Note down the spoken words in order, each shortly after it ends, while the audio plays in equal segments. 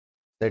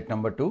Set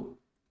number 2.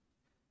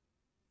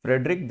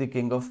 Frederick, the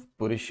king of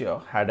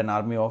Prussia, had an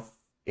army of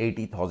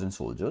 80,000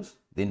 soldiers.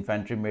 The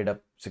infantry made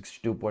up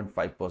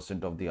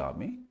 62.5% of the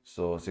army.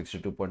 So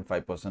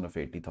 62.5% of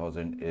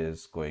 80,000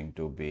 is going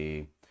to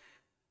be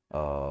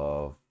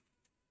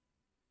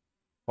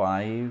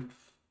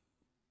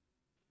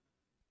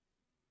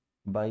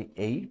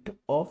 5/8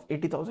 of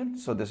 80,000.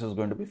 So this is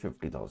going to be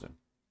 50,000.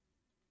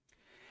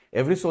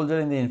 Every soldier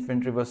in the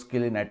infantry was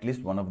skilled in at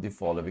least one of the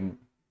following: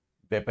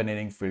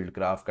 weaponeering,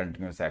 fieldcraft,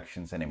 continuous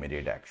actions, and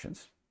immediate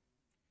actions.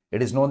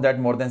 It is known that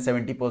more than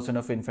 70%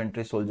 of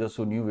infantry soldiers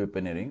who knew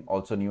weaponeering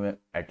also knew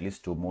at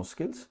least 2 more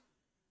skills.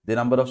 The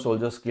number of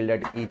soldiers skilled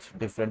at each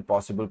different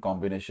possible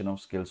combination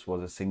of skills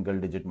was a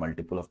single-digit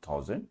multiple of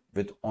 1,000,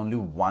 with only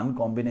one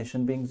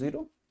combination being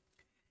 0.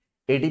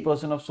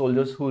 80% of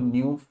soldiers who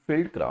knew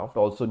fieldcraft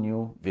also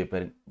knew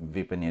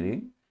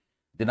weaponeering.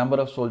 The number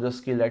of soldiers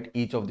skilled at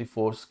each of the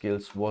 4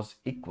 skills was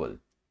equal.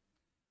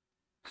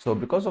 So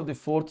because of the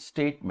fourth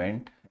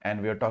statement,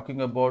 and we are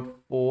talking about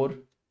 4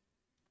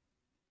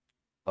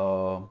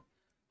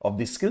 of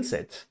the skill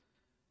sets.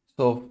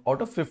 So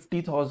out of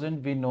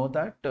 50,000, we know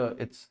that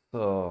it's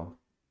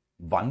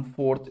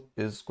 1/4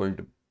 is going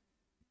to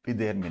be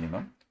their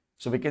minimum.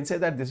 So we can say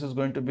that this is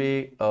going to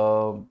be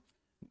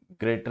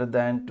greater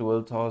than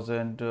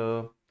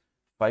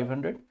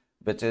 12,500,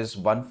 which is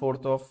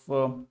 1/4 of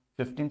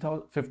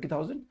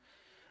 50,000,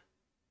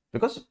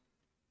 because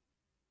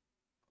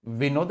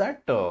we know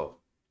that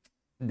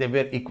they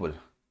were equal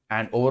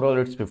and overall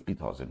it's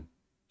 50,000.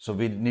 So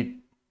we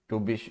need to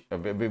be,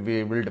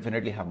 we will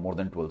definitely have more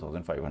than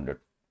 12,500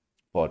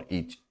 for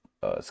each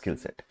skill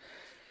set.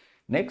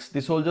 Next,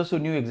 the soldiers who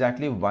knew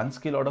exactly one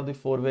skill out of the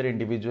 4 were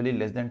individually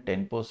less than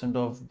 10%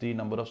 of the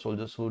number of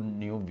soldiers who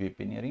knew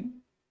weaponeering.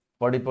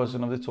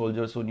 40% of the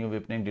soldiers who knew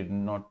weaponeering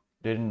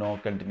didn't know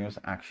continuous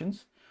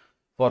actions.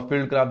 For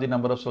fieldcraft, the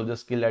number of soldiers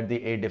skilled at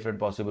the 8 different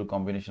possible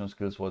combination of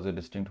skills was a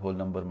distinct whole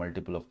number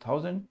multiple of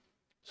 1,000.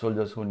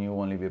 Soldiers who knew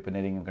only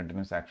weaponeering and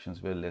continuous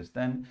actions were less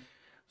than.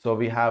 So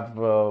we have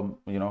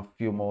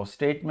few more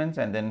statements,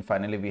 and then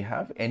finally we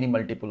have any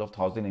multiple of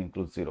 1,000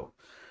 includes 0.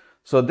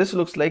 So this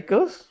looks like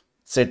a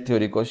set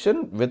theory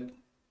question with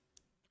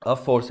a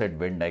 4-set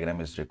Venn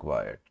diagram is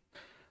required.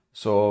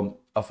 So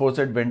a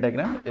 4-set Venn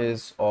diagram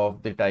is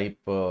of the type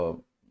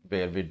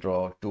where we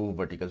draw 2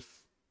 vertical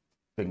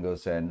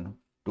fingers and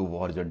 2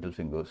 horizontal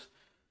fingers.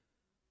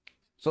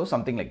 So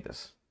something like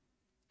this.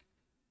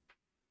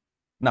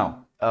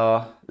 Now,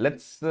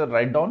 let's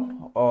write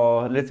down,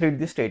 let's read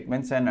the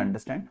statements and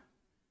understand.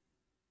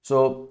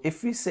 So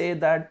if we say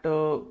that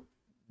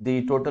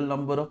the total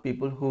number of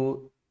people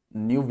who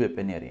knew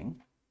weaponeering,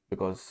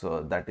 because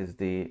that is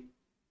the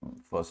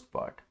first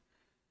part.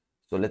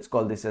 So let's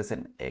call this as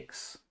an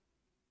X.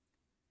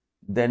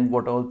 Then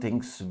what all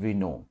things we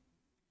know?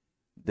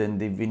 Then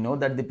we know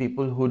that the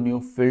people who knew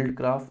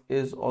fieldcraft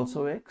is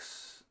also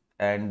X,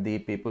 and the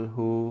people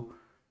who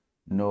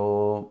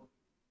know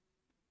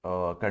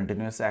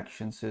continuous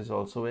actions is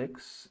also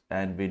X,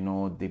 and we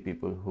know the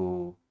people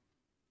who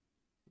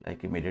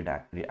like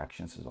immediate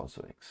reactions is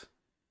also X.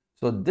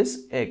 So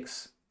this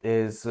X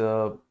is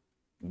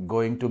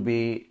going to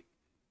be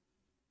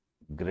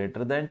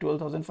greater than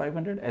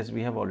 12,500 as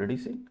we have already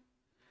seen,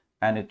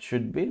 and it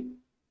should be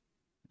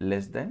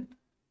less than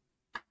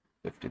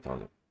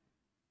 50,000.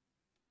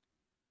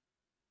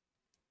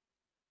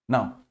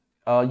 Now,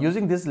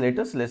 using these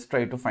letters, let's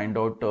try to find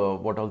out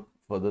what all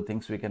further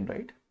things we can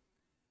write.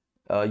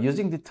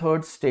 Using the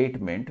third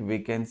statement, we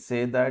can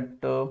say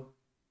that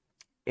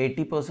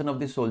 80% of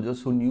the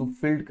soldiers who knew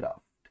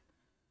fieldcraft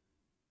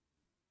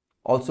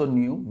also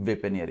knew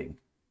weaponeering.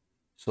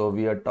 So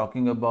we are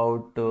talking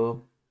about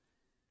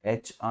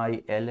H,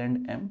 I, L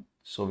and M.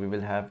 So we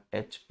will have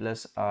H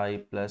plus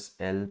I plus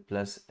L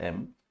plus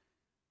M.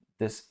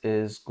 This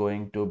is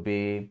going to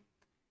be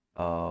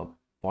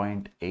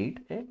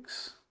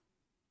 0.8x.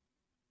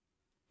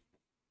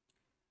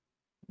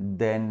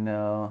 Then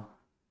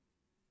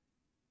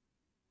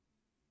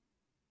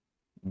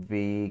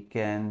we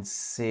can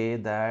say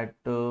that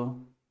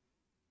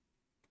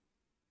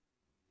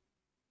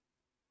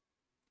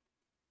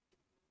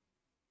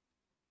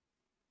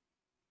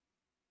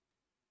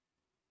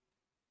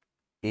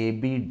A,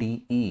 B,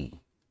 D, E,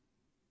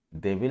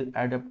 they will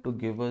add up to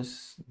give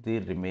us the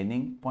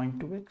remaining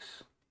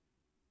 0.2x.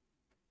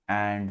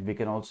 And we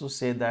can also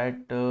say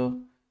that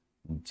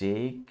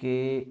J,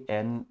 K,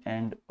 N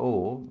and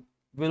O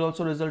will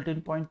also result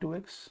in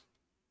 0.2x.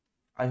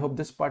 I hope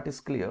this part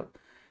is clear,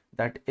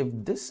 that if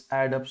this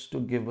adds up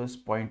to give us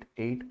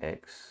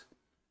 0.8x,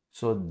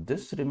 so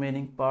this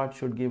remaining part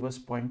should give us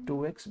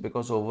 0.2x,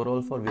 because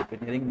overall for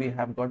weaponeering we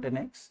have got an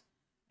x,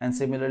 and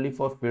similarly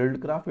for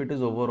fieldcraft it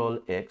is overall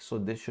x, so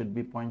this should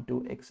be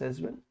 0.2x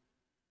as well.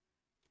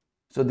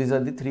 So these are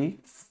the 3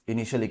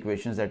 initial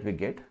equations that we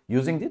get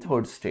using the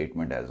third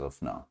statement as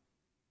of now.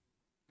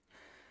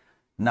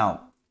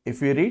 Now, if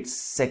we read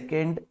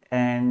 2nd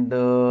and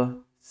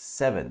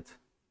 7th,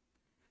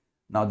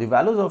 now the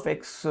values of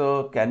x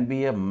can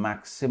be a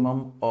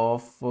maximum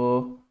of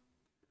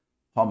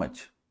how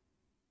much?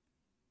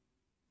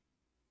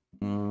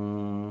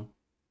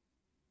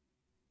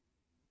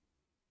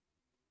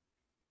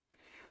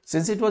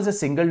 Since it was a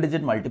single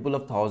digit multiple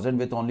of 1000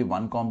 with only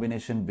one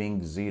combination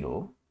being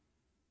 0,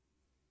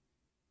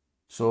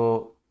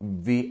 so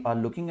we are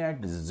looking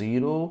at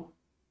 0,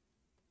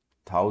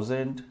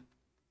 1000,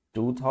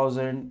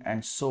 2000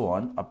 and so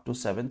on up to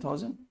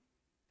 7000.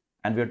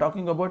 And we are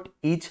talking about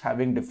each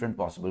having different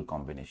possible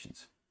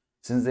combinations.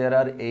 Since there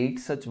are 8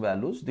 such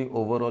values, the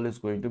overall is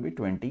going to be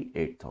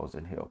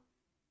 28,000 here.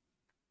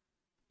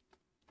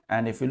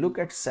 And if you look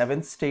at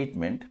 7th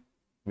statement,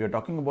 we are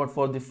talking about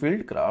for the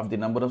field craft, the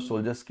number of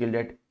soldiers skilled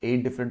at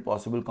 8 different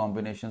possible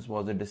combinations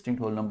was a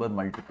distinct whole number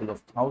multiple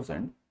of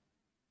 1000.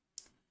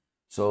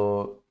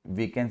 So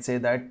we can say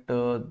that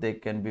they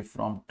can be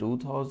from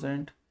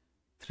 2000,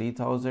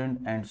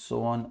 3000 and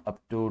so on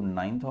up to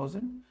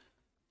 9000.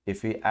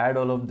 If we add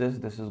all of this,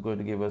 this is going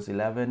to give us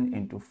 11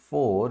 into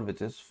 4,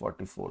 which is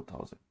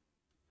 44,000.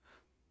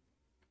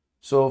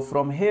 So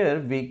from here,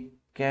 we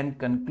can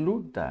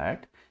conclude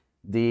that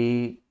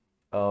the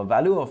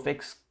value of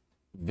x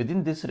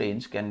within this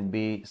range can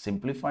be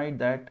simplified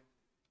that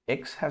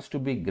x has to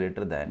be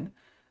greater than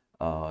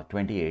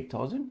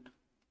 28,000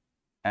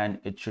 and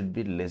it should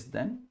be less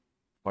than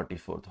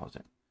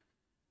 44,000.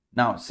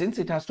 Now, since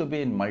it has to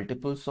be in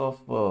multiples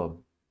of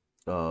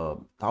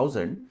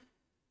 1000,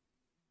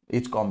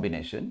 each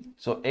combination,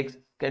 so x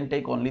can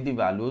take only the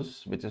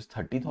values which is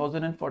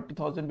 30,000 and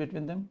 40,000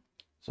 between them.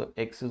 So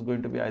x is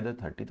going to be either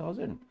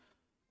 30,000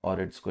 or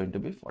it's going to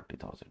be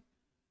 40,000.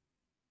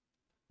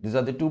 These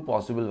are the two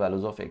possible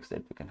values of x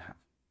that we can have.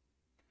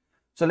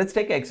 So let's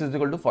take x is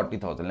equal to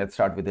 40,000. Let's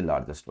start with the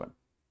largest one.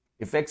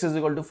 If x is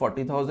equal to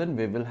 40,000,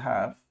 we will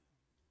have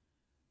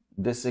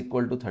this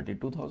equal to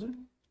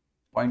 32,000,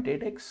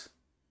 0.8x.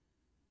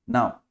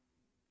 Now,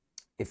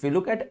 if we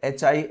look at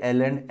h, I,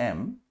 l and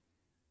m,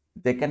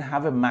 they can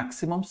have a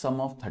maximum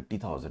sum of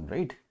 30,000,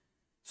 right?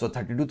 So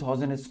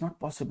 32,000 is not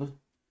possible.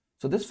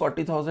 So this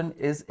 40,000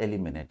 is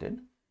eliminated.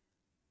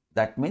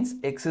 That means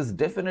x is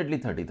definitely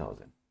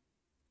 30,000.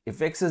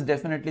 If x is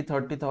definitely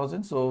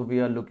 30,000, so we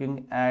are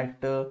looking at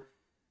the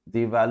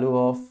value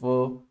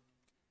of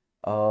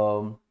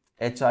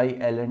h, I,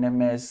 l and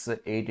m as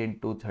 8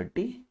 into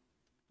 30,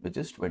 which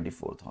is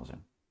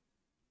 24,000.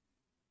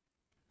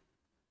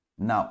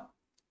 Now,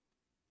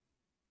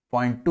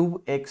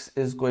 0.2x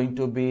is going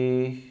to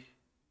be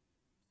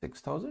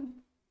 6,000.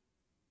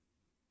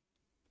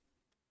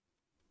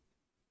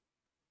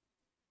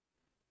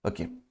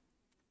 Okay.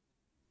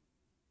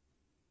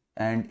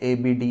 And A,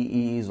 B, D,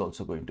 E is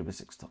also going to be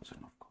 6,000,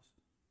 of course.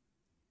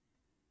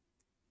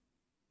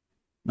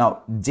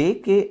 Now, J,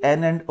 K,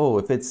 N and O,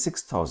 if it's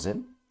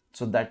 6,000,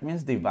 so that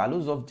means the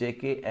values of J,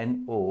 K,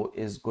 N, O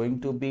is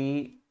going to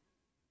be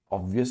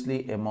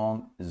obviously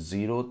among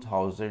 0,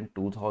 1000,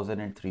 2000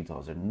 and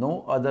 3000.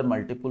 No other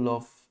multiple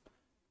of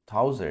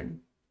 1000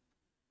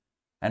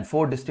 and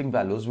 4 distinct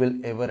values will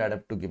ever add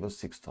up to give us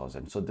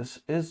 6,000. So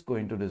this is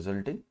going to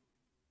result in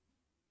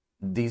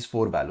these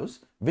 4 values.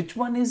 Which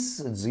one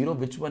is 0,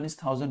 which one is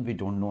 1000, we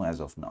don't know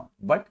as of now.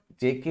 But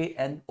J, K,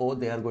 N, O,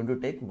 they are going to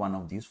take one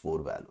of these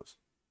 4 values.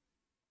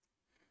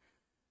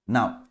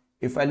 Now,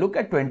 if I look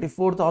at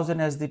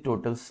 24,000 as the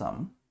total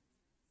sum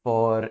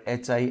for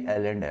H, I,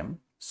 L and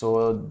M,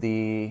 so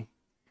the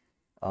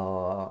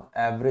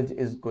average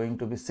is going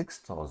to be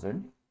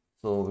 6,000.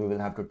 So we will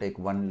have to take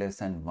one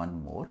less and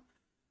one more.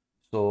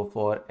 So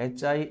for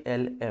H, I,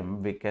 L,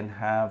 M, we can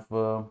have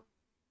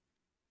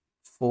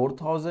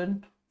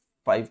 4,000,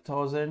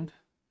 5,000.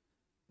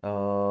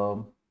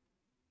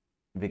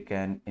 We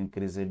can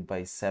increase it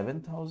by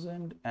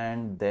 7,000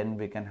 and then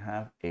we can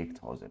have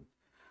 8,000.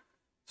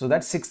 So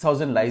that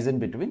 6,000 lies in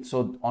between.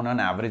 So on an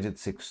average,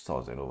 it's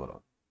 6,000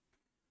 overall.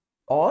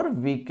 Or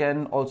we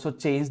can also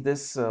change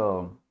this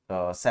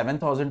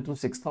 7,000 to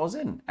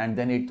 6,000 and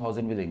then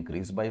 8,000 will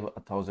increase by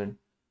 1,000.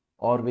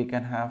 Or we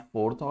can have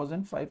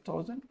 4,000,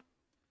 5,000,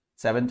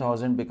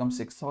 7,000 becomes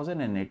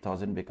 6,000 and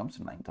 8,000 becomes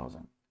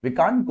 9,000. We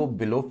can't go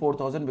below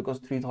 4,000 because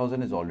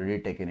 3,000 is already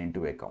taken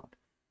into account.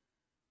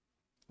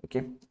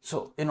 Okay,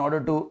 so in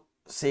order to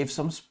save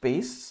some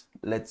space,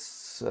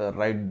 let's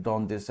write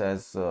down this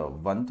as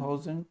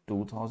 1,000,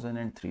 2,000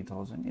 and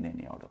 3,000 in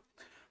any order.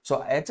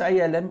 So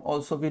HILM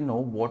also we know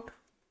what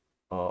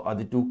are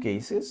the two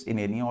cases in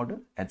any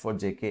order and for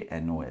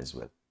JKNO as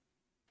well.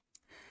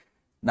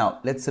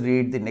 Now let's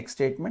read the next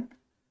statement.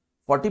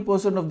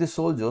 40% of the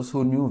soldiers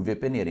who knew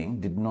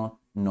weaponeering did not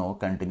know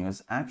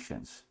continuous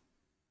actions.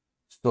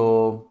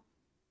 So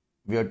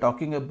we are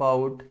talking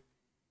about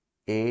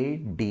A,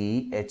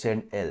 D, H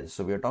and L.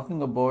 So we are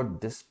talking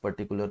about this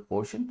particular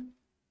portion.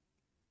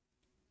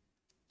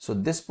 So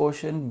this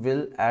portion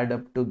will add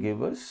up to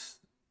give us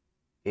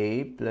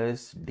A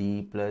plus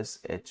D plus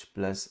H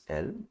plus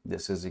L.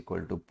 This is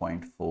equal to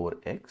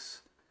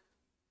 0.4x.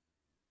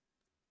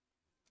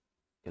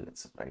 Okay,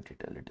 let's write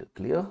it a little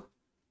clear.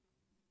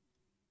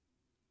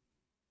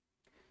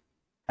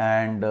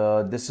 And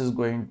this is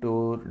going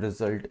to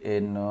result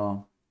in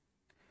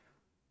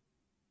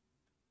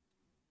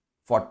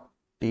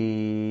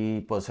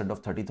 40% of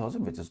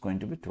 30,000, which is going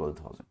to be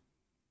 12,000.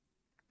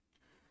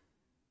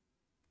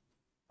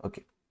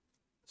 Okay,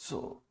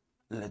 so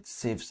let's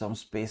save some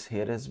space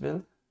here as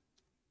well.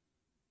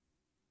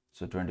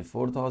 So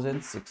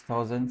 24,000,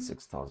 6,000,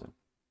 6,000.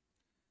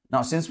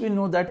 Now, since we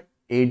know that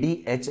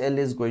ADHL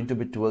is going to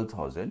be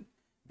 12,000,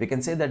 we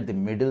can say that the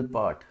middle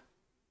part,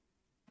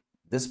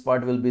 this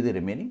part will be the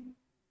remaining,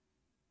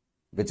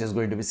 which is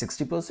going to be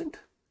 60%.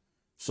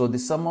 So the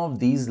sum of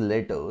these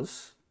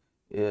letters,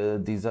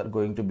 these are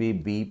going to be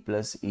B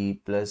plus E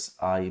plus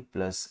I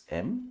plus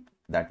M.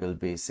 That will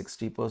be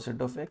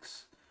 60% of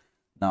X.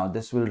 Now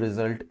this will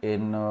result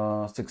in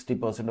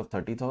 60% of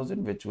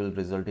 30,000, which will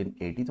result in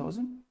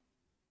 80,000.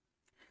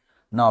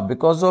 Now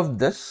because of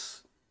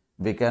this,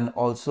 we can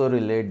also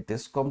relate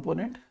this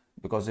component,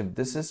 because if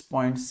this is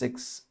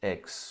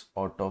 0.6x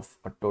out of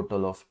a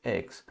total of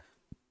X,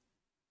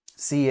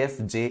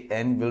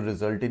 CFJN will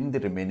result in the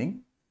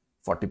remaining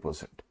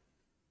 40%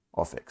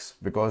 of X,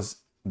 because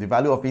the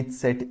value of each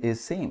set is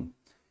same.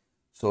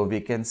 So we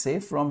can say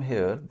from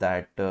here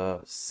that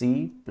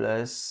C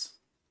plus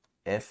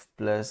F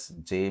plus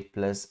J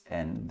plus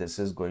N, this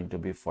is going to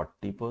be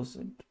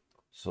 40%.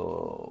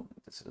 So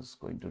this is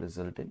going to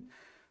result in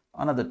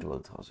another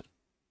 12,000.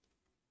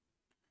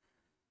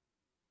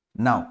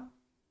 Now,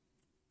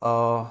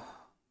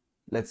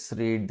 let's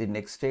read the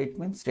next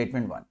statement.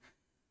 Statement 1.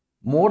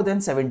 More than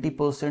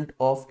 70%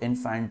 of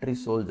infantry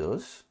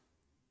soldiers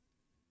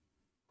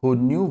who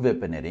knew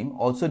weaponering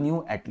also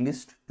knew at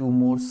least 2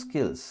 more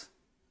skills.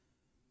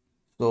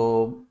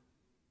 So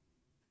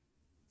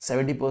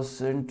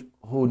 70%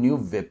 who knew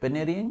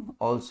weaponering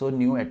also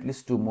knew at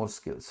least 2 more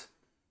skills.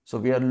 So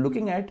we are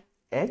looking at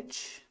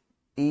H,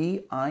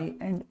 E, I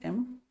and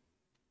M.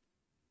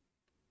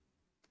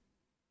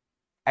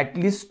 At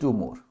least 2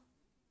 more.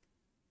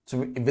 So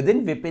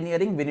within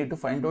weaponering, we need to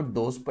find out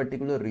those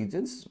particular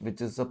regions which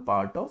is a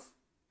part of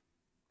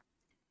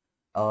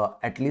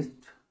at least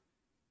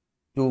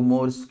 2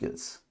 more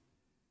skills.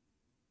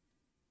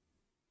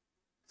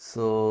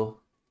 So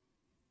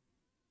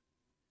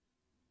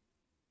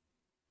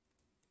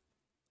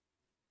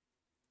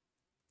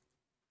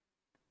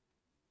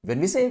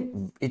when we say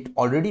it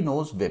already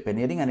knows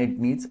weaponering and it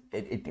needs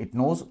it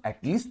knows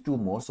at least 2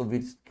 more, so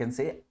we can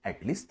say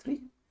at least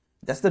 3.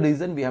 That's the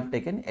reason we have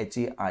taken H,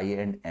 E, I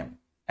and M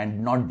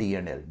and not D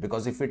and L,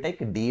 because if we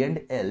take D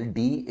and L,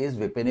 D is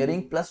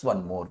weaponering plus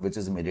 1 more, which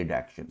is immediate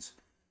actions.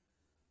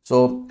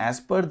 So as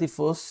per the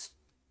first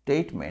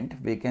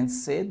statement, we can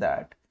say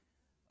that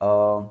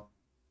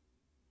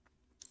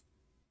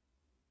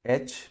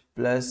H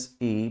plus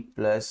E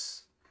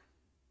plus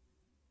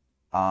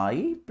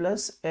I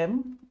plus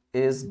M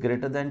is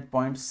greater than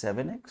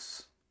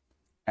 0.7x,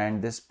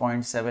 and this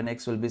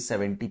 0.7x will be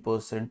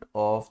 70%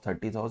 of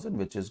 30,000,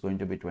 which is going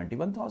to be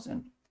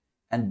 21,000.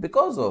 And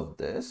because of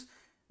this,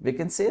 we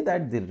can say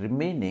that the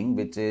remaining,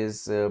 which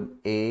is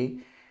A,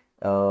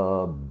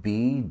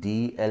 B,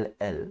 D, L,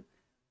 L,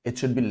 it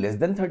should be less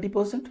than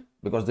 30%,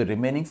 because the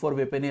remaining for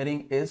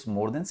weaponering is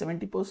more than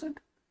 70%.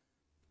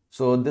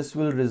 So this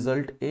will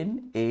result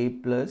in A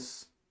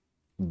plus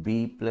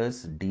B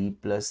plus D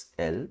plus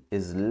L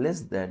is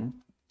less than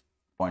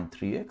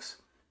 0.3x,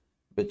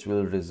 which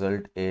will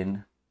result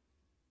in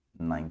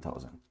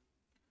 9,000.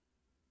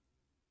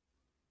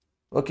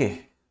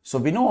 Okay, so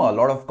we know a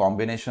lot of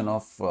combination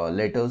of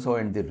letters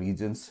and the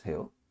regions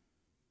here.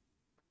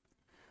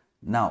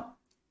 Now,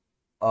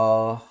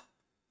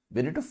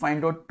 we need to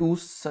find out 2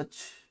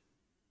 such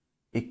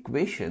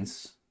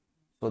equations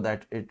so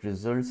that it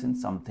results in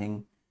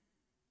something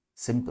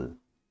simple.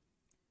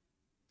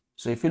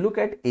 So if you look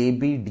at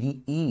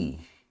ABDE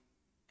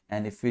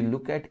and if we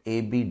look at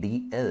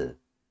ABDL,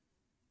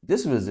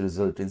 this will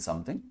result in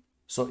something.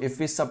 So if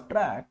we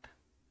subtract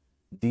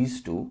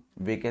these two,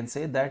 we can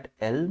say that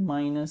L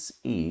minus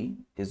E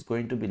is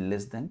going to be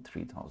less than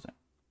 3,000.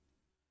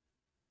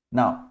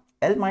 Now,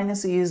 L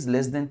minus E is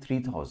less than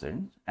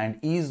 3,000 and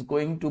E is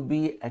going to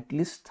be at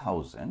least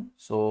 1,000.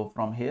 So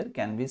from here,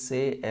 can we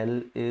say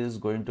L is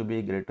going to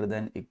be greater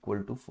than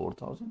equal to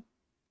 4,000?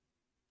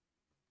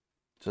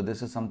 So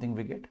this is something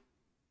we get.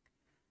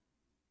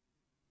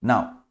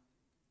 Now,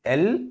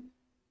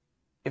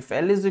 if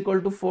L is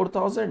equal to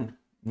 4,000,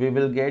 we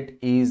will get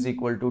E is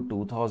equal to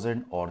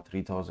 2,000 or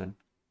 3,000.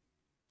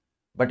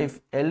 But if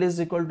L is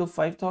equal to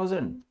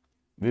 5,000,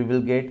 we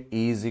will get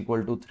E is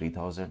equal to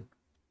 3,000.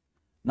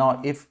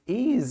 Now, if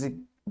E is,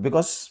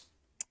 because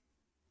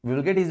we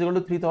will get E is equal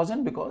to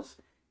 3,000 because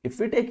if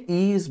we take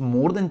E is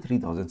more than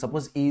 3,000,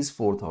 suppose E is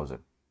 4,000.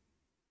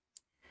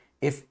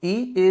 If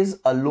E is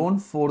alone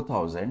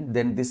 4,000,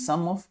 then the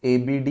sum of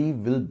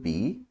ABD will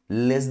be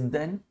less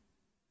than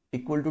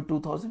equal to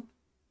 2,000.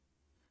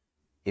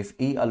 If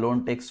E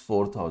alone takes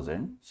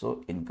 4,000,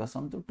 so इनका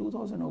sum तो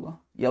 2,000 होगा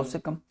या उससे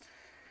कम.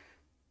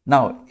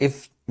 Now,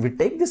 if we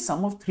take the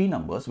sum of 3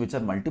 numbers which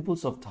are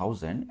multiples of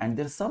 1,000 and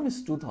their sum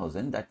is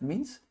 2,000, that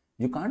means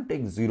you can't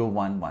take 0,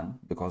 1, 1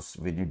 because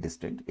we need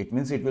distinct. It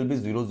means it will be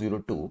 0,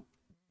 0, 2,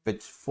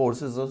 which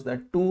forces us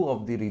that 2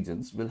 of the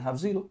regions will have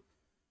 0.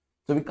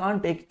 So we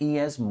can't take E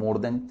as more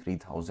than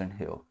 3,000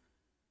 here.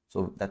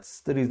 So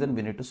that's the reason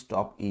we need to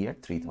stop E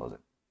at 3,000.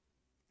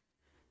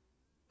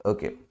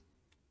 Okay.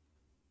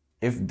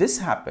 If this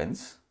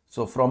happens,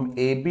 so from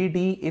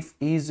ABD, if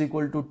E is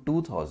equal to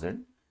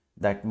 2000,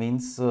 that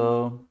means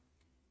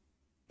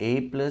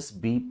A plus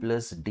B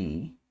plus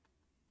D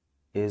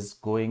is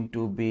going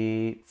to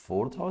be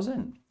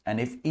 4000. And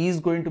if E is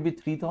going to be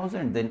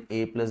 3000, then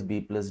A plus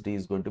B plus D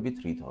is going to be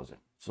 3000.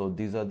 So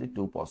these are the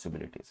two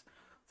possibilities.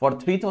 For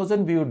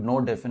 3000, we would know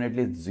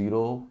definitely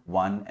 0,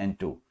 1 and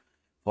 2.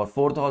 For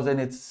 4000,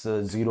 it's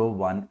 0,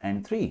 1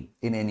 and 3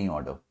 in any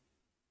order.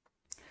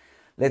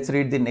 Let's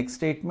read the next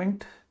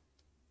statement.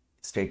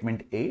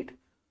 Statement 8.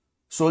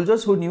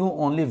 Soldiers who knew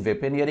only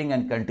weaponeering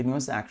and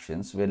continuous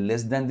actions were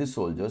less than the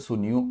soldiers who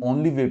knew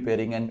only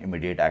weaponeering and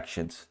immediate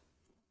actions.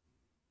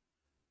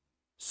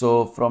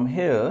 So from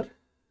here,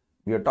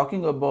 we are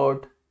talking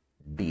about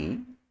D,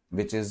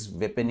 which is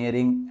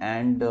weaponeering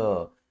and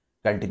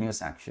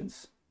continuous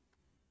actions.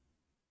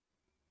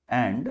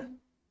 And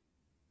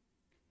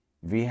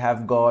we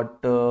have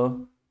got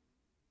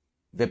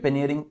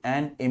weaponeering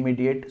and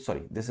immediate,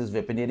 sorry, this is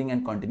weaponeering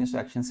and continuous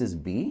actions is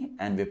B,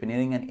 and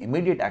weaponeering and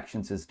immediate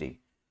actions is D.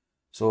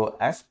 So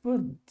as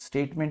per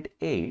statement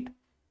 8,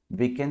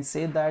 we can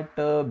say that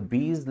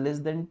B is less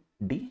than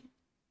D.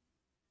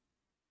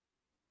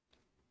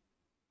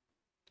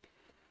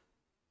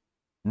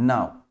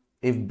 Now,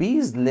 if B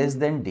is less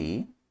than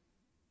D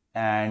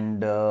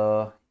and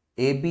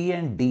AB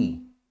and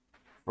D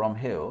from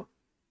here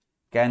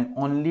can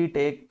only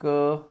take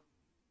 1000,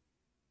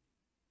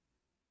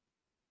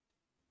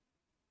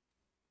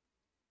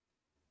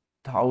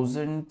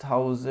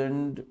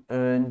 1000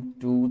 and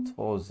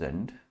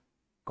 2000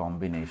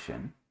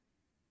 combination.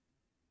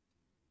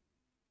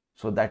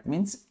 So that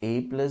means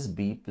A plus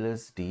B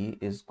plus D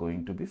is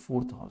going to be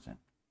 4000,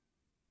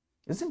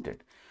 isn't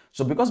it?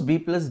 So because B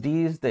plus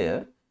D is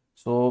there,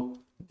 so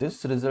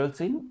this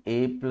results in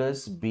A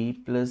plus B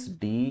plus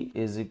D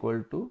is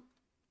equal to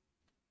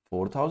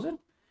 4000.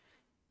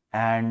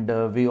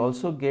 And we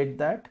also get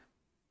that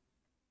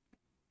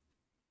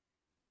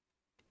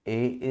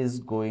A is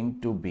going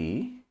to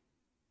be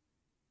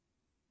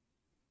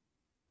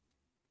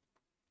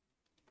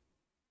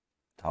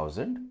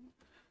 1000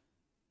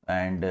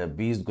 and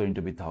B is going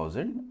to be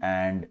 1000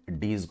 and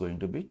D is going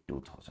to be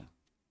 2000.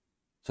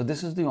 So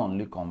this is the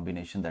only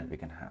combination that we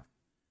can have.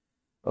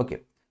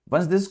 Okay,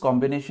 once this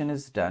combination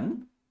is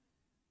done,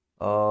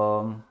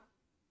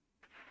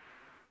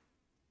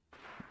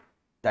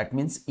 that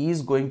means E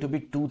is going to be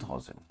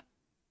 2000.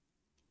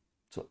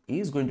 So E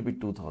is going to be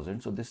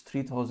 2000. So this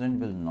 3000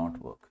 will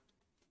not work.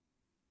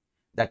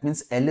 That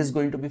means L is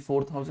going to be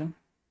 4000.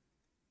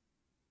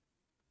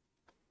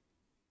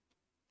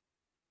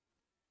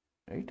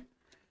 Right?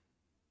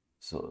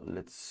 So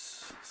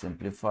let's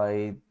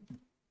simplify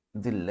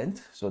the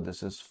length. So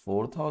this is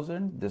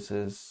 4000, this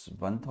is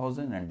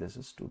 1000 and this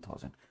is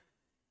 2000.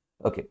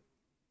 Okay.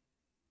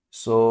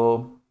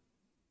 So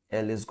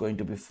L is going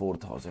to be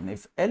 4000.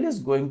 If L is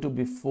going to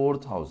be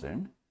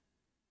 4000,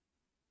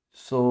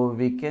 so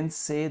we can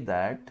say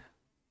that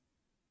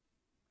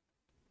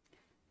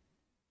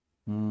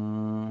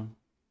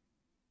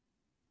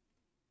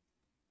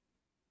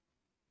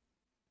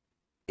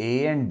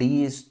A and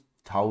D is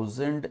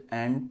 1000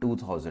 and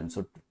 2000.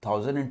 So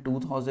 1000 and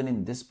 2000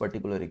 in this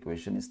particular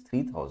equation is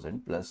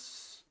 3000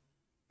 plus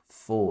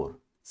 4,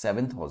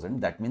 7000.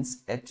 That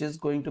means H is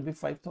going to be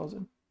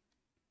 5000.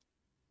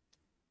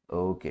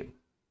 Okay.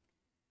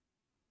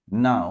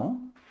 Now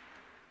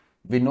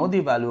we know the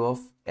value of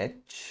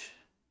H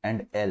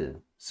and L.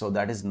 So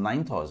that is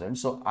 9000.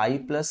 So I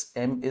plus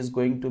M is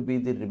going to be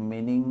the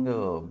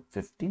remaining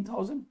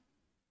 15,000.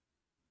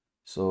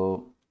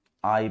 So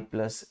I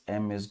plus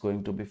M is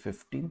going to be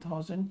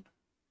 15,000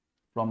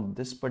 from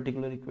this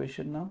particular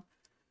equation now.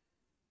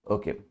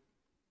 Okay.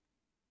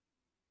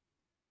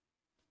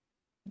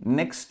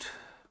 Next,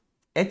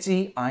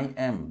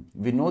 HEIM.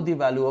 We know the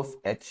value of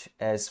H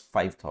as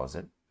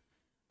 5000.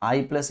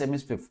 I plus M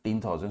is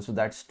 15,000. So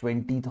that's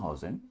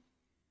 20,000.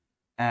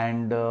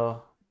 And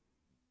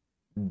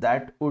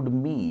that would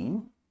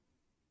mean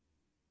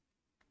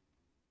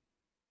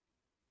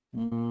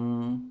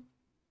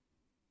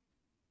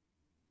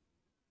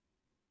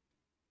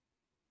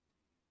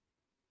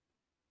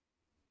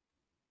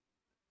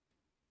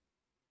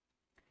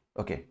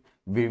okay,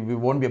 we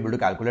won't be able to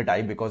calculate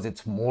I because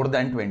it's more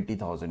than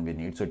 20,000 we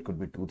need. So it could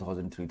be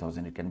 2,000,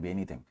 3,000, it can be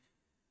anything.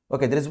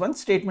 Okay, there is one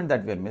statement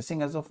that we are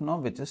missing as of now,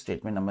 which is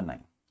statement number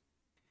 9.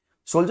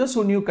 Soldiers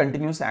who knew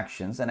continuous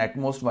actions and at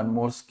most one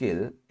more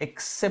skill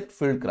except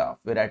fieldcraft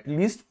were at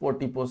least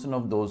 40%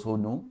 of those who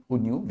knew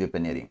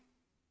weaponeering.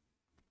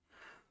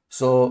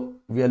 So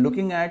we are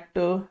looking at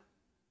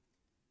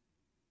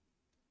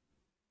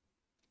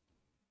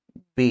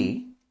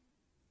B,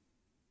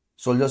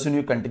 soldiers who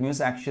knew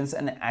continuous actions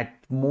and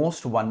at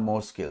most one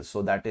more skill.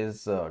 So that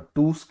is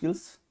 2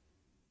 skills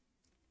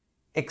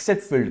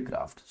except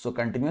fieldcraft. So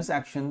continuous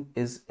action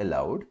is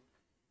allowed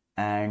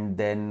and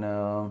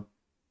then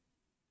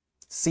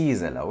C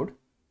is allowed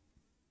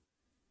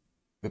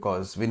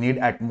because we need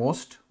at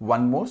most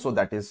one more. So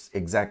that is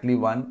exactly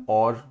 1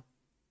 or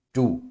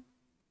 2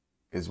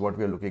 is what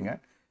we are looking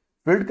at.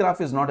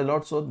 Fieldcraft is not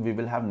allowed. So we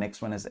will have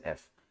next one as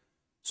F.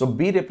 So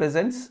B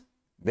represents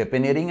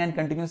weaponeering and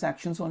continuous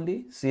actions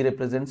only, C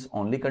represents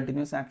only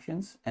continuous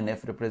actions, and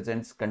F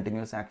represents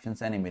continuous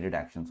actions and immediate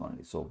actions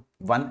only. So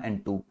 1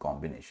 and 2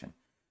 combination.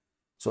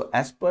 So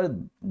as per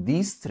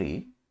these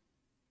three,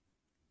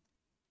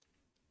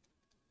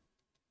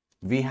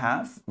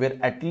 we're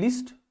at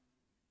least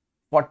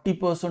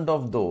 40%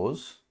 of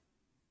those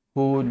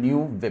who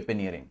knew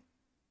weaponeering.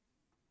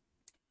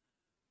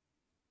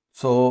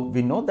 So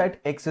we know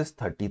that X is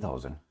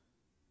 30,000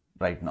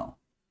 right now.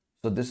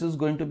 So this is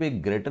going to be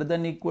greater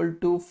than equal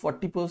to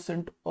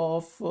 40%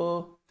 of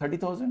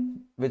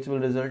 30,000, which will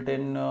result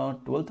in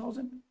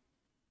 12,000.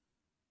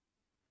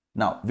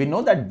 Now we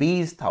know that B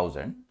is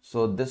 1000.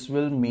 So this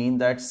will mean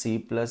that C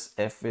plus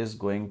F is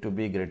going to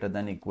be greater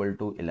than equal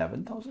to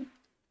 11,000.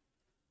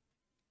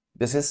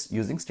 This is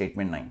using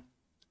statement 9.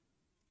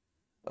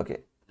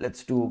 Okay,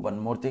 let's do one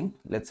more thing.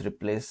 Let's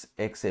replace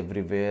X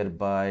everywhere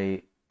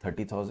by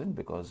 30,000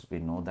 because we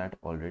know that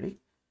already.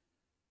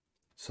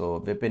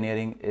 So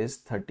weaponeering is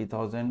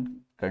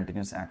 30,000,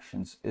 continuous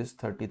actions is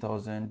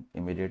 30,000,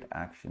 immediate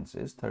actions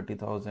is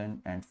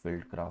 30,000, and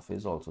fieldcraft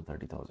is also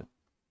 30,000.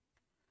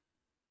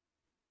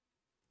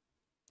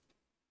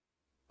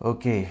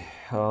 Okay,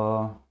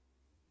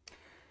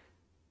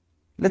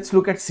 let's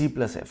look at C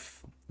plus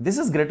F. This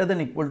is greater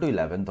than equal to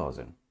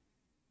 11,000,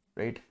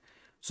 right?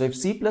 So if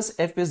C plus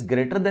F is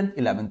greater than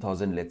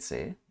 11,000, let's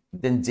say,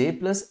 then J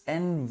plus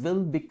N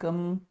will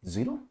become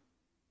 0.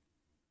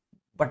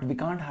 But we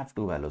can't have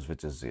two values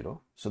which is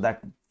 0. So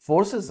that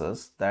forces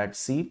us that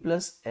C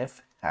plus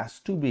F has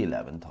to be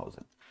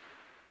 11,000.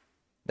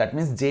 That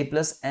means J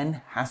plus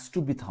N has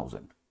to be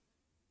 1000.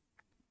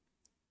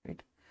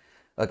 Right?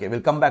 Okay,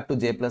 we'll come back to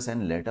J plus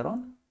N later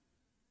on.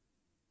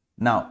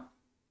 Now,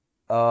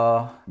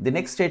 the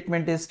next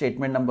statement is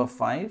statement number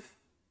 5.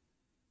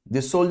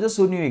 The soldiers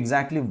who knew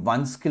exactly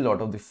one skill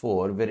out of the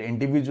 4 were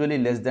individually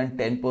less than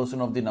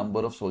 10% of the number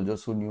of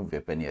soldiers who knew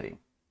weaponeering.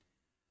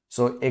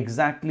 So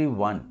exactly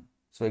 1.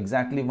 So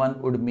exactly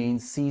 1 would mean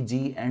C,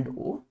 G and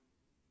O,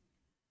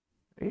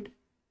 right?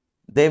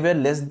 They were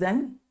less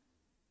than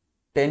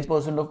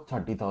 10% of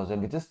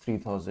 30,000, which is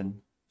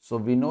 3,000. So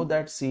we know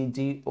that C,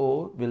 G,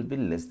 O will be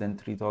less than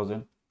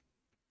 3,000.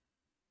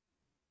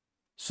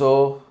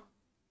 So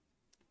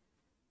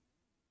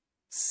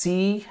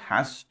C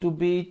has to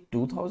be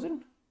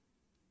 2,000.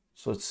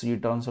 So C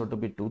turns out to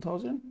be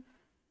 2,000.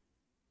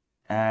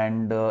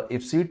 And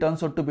if C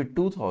turns out to be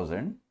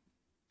 2,000,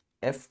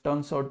 F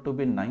turns out to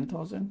be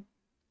 9,000.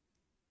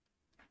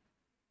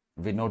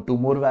 We know two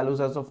more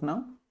values as of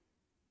now.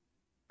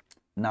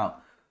 Now,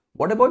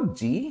 what about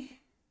G?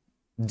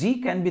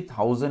 G can be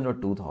 1,000 or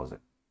 2,000,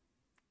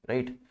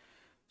 right?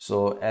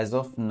 So as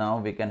of now,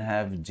 we can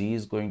have G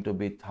is going to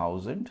be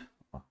 1,000,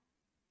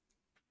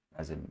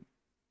 as in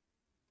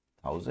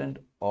 1,000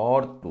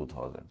 or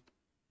 2,000.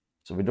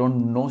 So we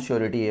don't know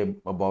surety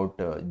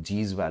about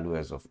G's value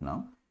as of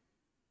now.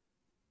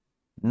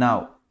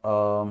 Now,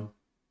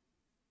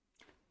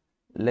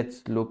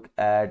 let's look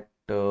at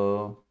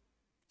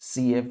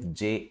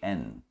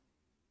CFJN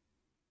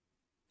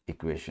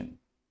equation.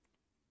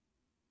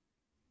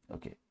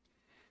 Okay.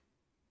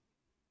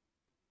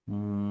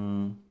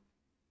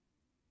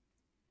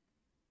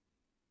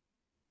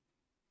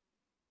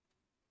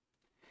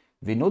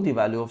 We know the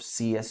value of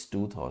C as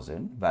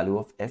 2,000, value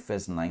of F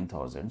as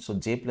 9,000. So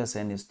J plus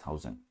N is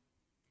 1,000.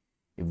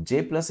 If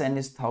J plus N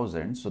is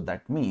 1,000, so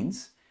that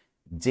means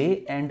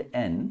J and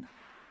N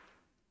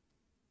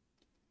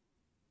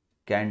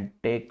can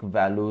take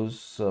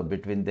values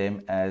between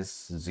them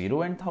as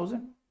 0 and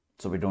 1,000.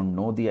 So we don't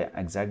know the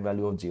exact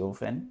value of J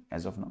of N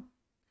as of now.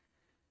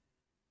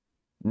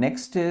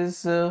 Next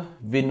is,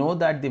 we know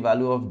that the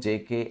value of J,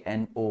 K,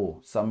 N,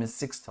 O sum is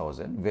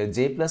 6,000, where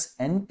J plus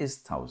N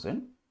is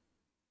 1,000.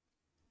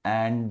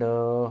 And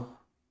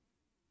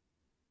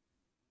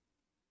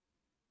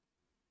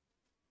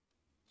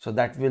so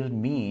that will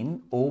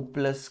mean O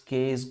plus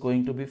K is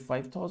going to be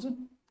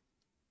 5,000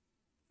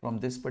 from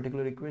this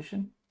particular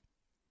equation.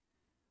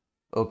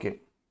 Okay.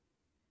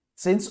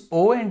 Since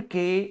O and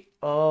K,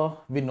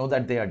 we know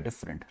that they are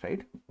different,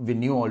 right? We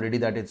knew already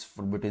that it's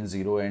between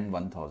 0 and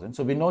 1,000.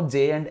 So we know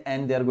J and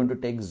N, they are going to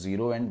take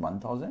 0 and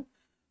 1,000.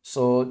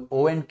 So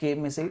O and K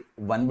may say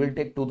one will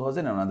take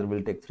 2,000, another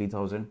will take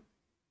 3,000.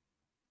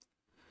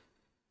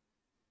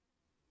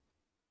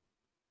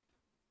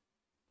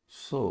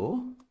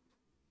 So,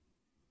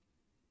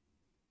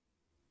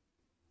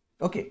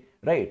 okay,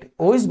 right.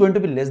 O is going to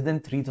be less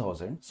than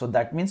 3,000. So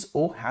that means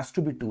O has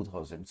to be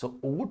 2,000. So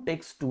O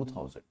takes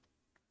 2,000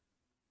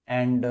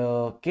 and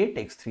K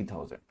takes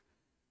 3,000.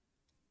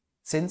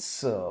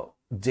 Since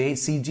J,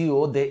 C, G,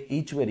 O, they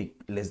each were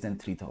less than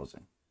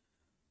 3,000.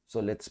 So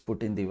let's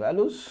put in the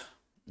values,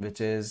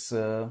 which is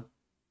going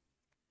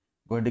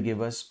to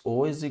give us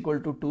O is equal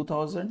to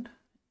 2,000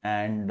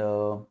 and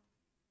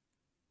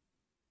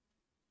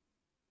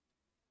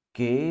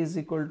K is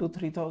equal to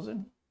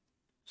 3,000.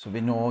 So we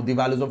know the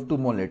values of two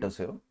more letters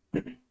here.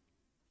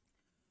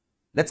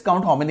 Let's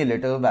count how many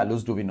letter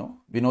values do we know.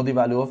 We know the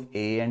value of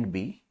A and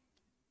B.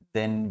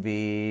 Then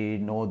we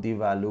know the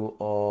value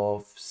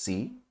of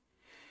C.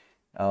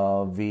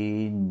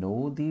 We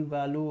know the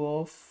value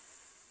of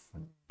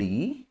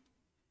D.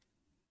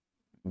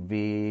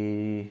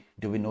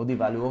 Do we know the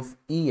value of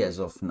E as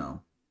of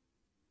now?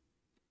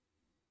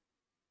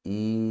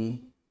 E,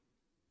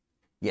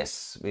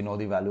 yes, we know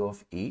the value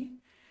of E.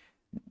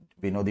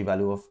 We know the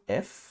value of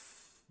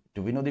F.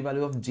 Do we know the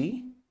value of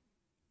G?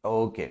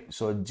 Okay,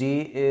 so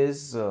G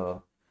is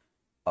a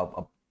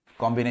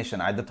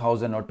combination, either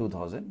 1000 or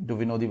 2000. Do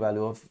we know the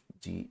value of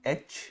G?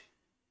 H,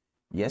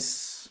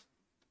 yes.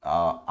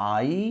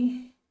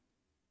 I,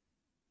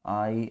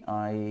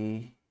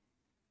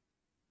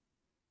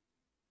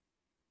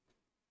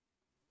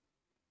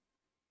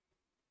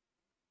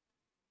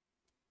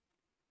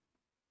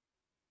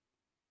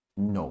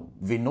 no,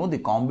 we know the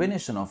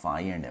combination of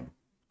I and M.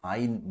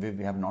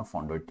 We have not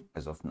found it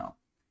as of now.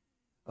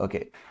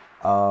 Okay.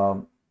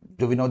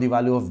 Do we know the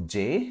value of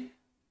J?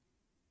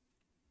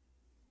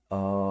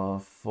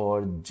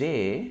 For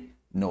J,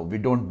 no, we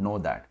don't know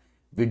that.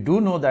 We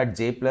do know that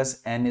J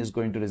plus N is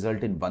going to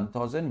result in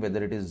 1000,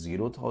 whether it is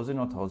 0,000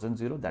 or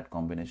 1000, that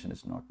combination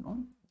is not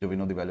known. Do we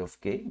know the value of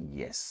K?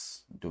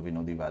 Yes. Do we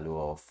know the value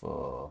of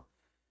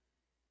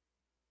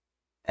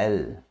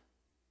L?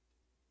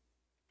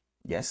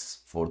 Yes,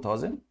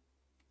 4000.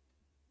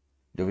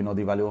 Do we know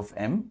the value of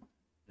M?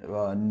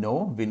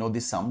 No, we know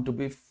the sum to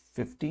be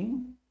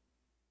 15.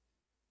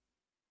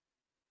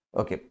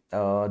 Okay,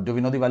 do we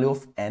know the value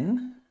of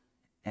N?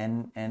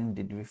 N,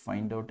 did we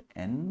find out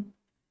N?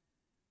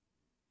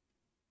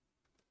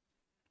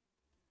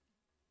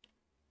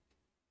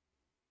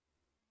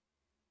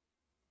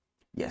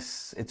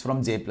 Yes, it's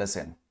from J plus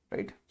N,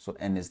 right? So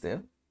N is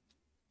there.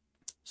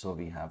 So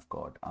we have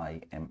got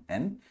I, M,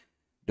 N.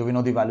 Do we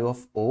know the value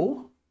of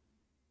O?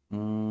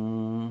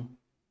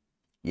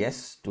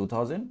 Yes,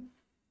 2000.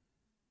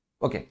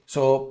 Okay,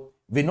 so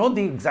we know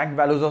the exact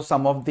values of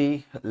some of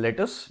the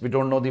letters. We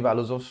don't know the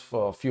values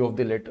of few of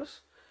the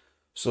letters.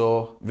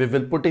 So we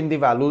will put in the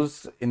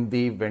values in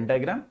the Venn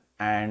diagram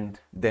and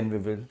then we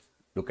will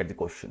look at the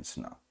questions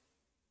now.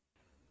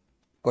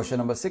 Question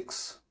number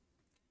 6.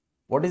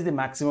 What is the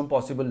maximum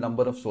possible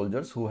number of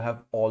soldiers who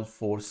have all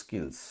 4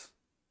 skills?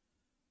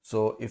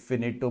 So if we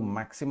need to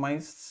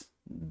maximize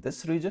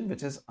this region,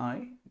 which is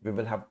I, we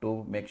will have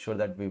to make sure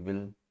that we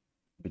will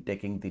be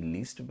taking the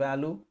least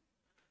value.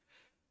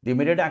 The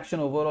immediate action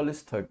overall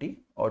is 30,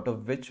 out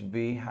of which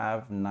we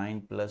have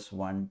 9 plus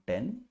 1,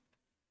 10.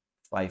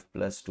 5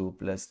 plus 2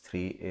 plus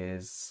 3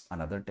 is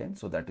another 10.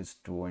 So that is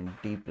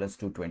 20 plus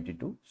 2,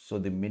 22. So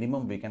the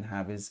minimum we can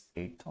have is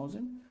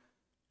 8000.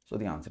 So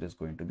the answer is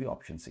going to be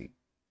option C.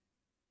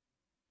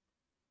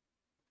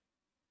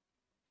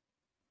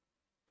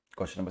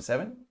 Question number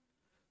 7.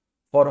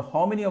 For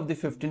how many of the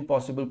 15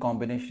 possible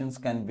combinations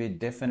can we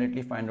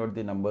definitely find out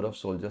the number of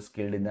soldiers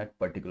killed in that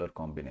particular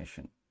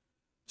combination?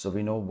 So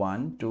we know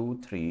 1, 2,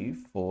 3,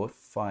 4,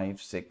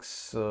 5,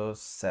 6,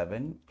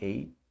 7,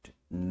 8,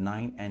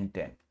 9 and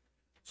 10.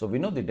 So we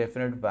know the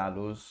definite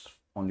values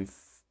only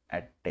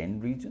at 10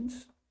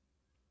 regions.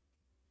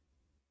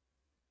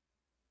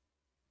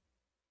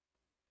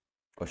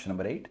 Question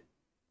number 8.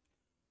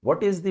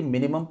 What is the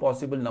minimum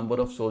possible number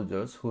of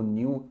soldiers who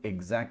knew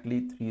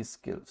exactly 3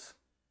 skills?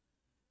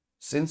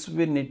 Since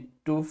we need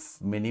to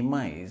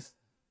minimize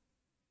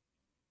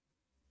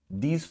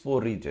these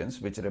 4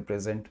 regions which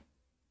represent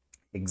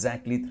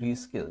exactly 3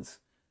 skills,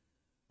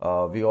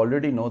 we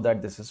already know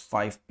that this is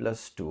 5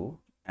 plus 2,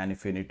 and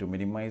if we need to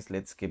minimize,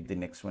 let's keep the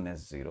next one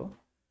as 0.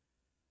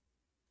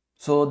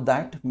 So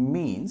that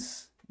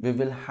means we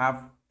will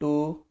have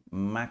to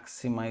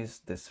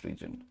maximize this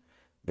region,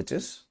 which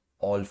is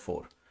all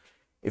 4.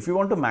 If we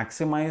want to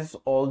maximize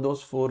all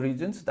those 4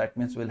 regions, that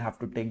means we'll have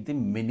to take the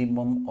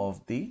minimum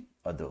of the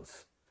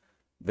others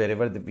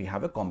wherever we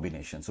have a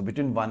combination. So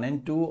between 1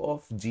 and 2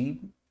 of G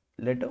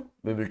letter,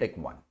 we will take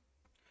 1.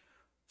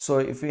 So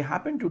if we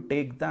happen to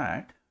take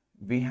that,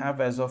 we have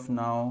as of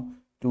now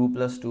 2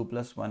 plus 2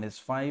 plus 1 is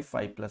 5,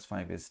 5 plus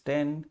 5 is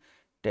 10,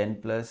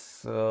 10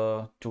 plus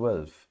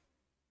 12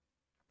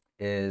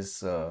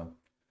 is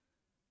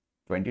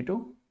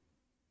 22.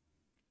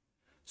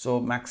 So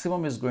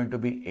maximum is going to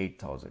be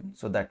 8000.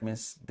 So that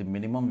means the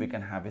minimum we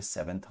can have is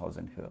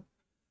 7000 here.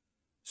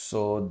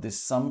 So this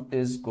sum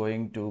is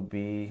going to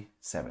be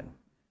 7.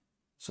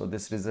 So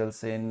this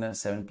results in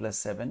 7 plus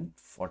 7,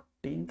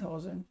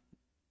 14,000.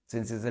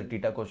 Since it's a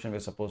theta question, we're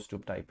supposed to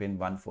type in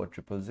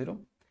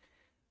 14000.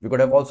 We could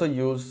have also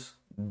used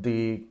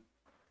the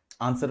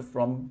answer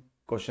from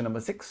question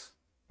number 6,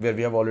 where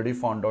we have already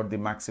found out the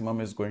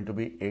maximum is going to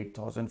be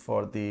 8000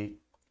 for the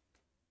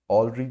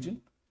all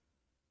region,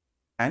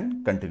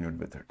 and continued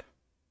with it.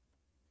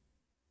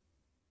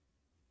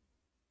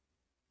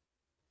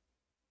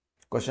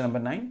 Question number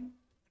 9.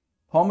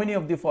 How many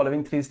of the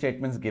following 3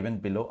 statements given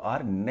below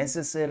are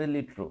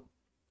necessarily true?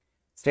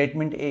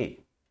 Statement A.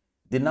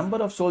 The number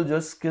of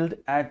soldiers skilled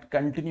at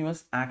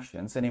continuous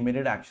actions and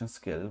immediate action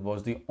skill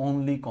was the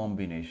only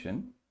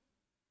combination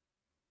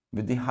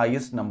with the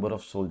highest number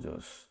of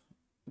soldiers.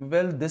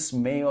 Well, this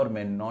may or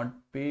may not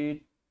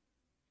be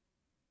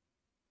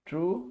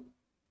true.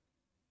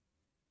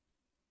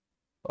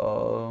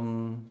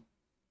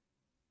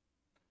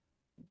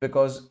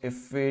 because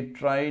if we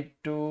try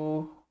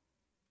to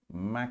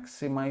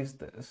maximize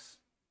this,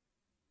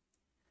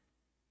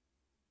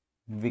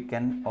 we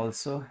can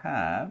also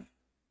have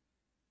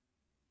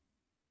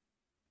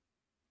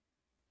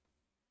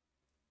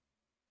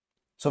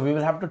so we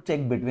will have to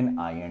take between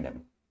I and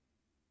M,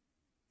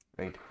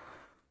 right?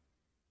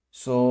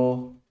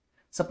 So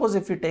suppose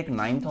if we take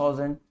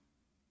 9,000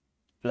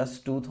 plus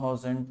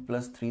 2,000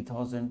 plus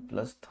 3,000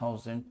 plus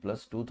 1,000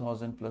 plus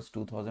 2,000 plus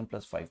 2,000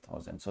 plus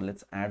 5,000. So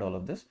let's add all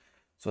of this.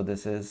 So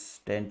this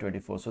is 10,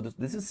 24. So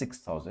this is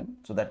 6,000.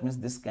 So that means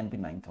this can be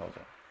 9,000.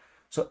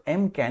 So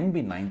M can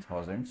be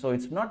 9,000. So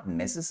it's not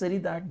necessary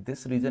that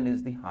this region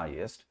is the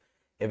highest.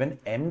 Even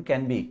M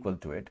can be equal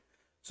to it.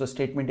 So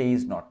statement A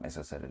is not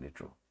necessarily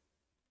true.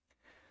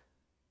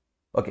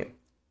 Okay.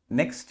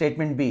 Next,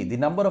 statement B. The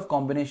number of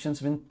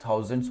combinations with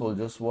 1,000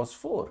 soldiers was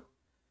 4.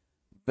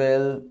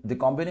 Well, the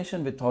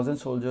combination with 1,000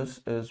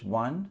 soldiers is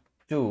 1,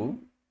 2.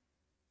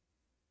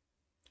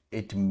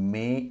 It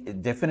may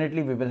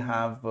definitely we will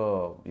have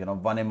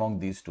one among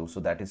these two, so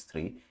that is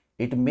 3.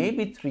 It may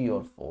be 3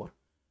 or 4.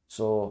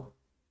 So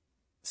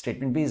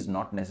statement B is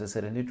not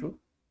necessarily true.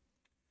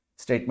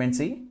 Statement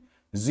C.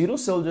 0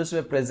 soldiers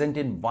were present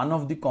in one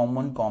of the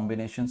common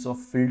combinations of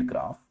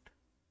fieldcraft.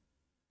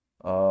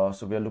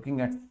 So we are looking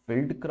at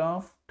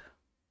fieldcraft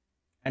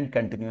and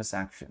continuous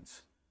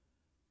actions.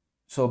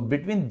 So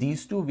between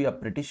these two, we are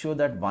pretty sure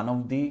that one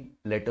of the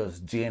letters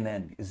J and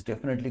N is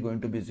definitely going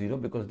to be 0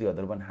 because the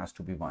other one has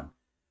to be 1.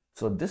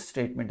 So this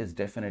statement is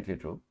definitely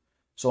true.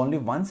 So only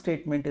one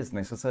statement is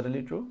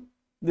necessarily true.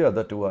 The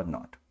other two are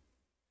not.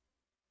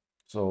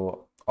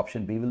 So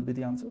option B will be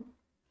the answer.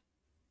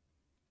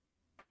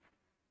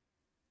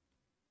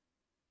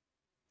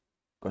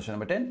 Question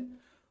number 10.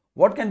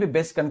 What can be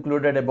best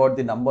concluded about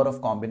the number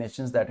of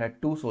combinations that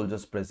had 2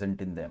 soldiers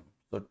present in them?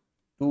 So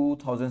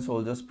 2,000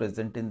 soldiers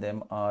present in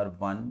them are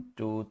 1,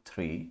 2,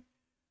 3,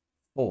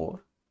 4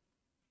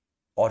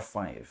 or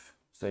 5.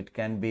 So it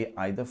can be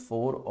either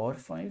 4 or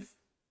 5.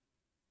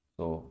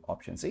 So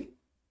option C.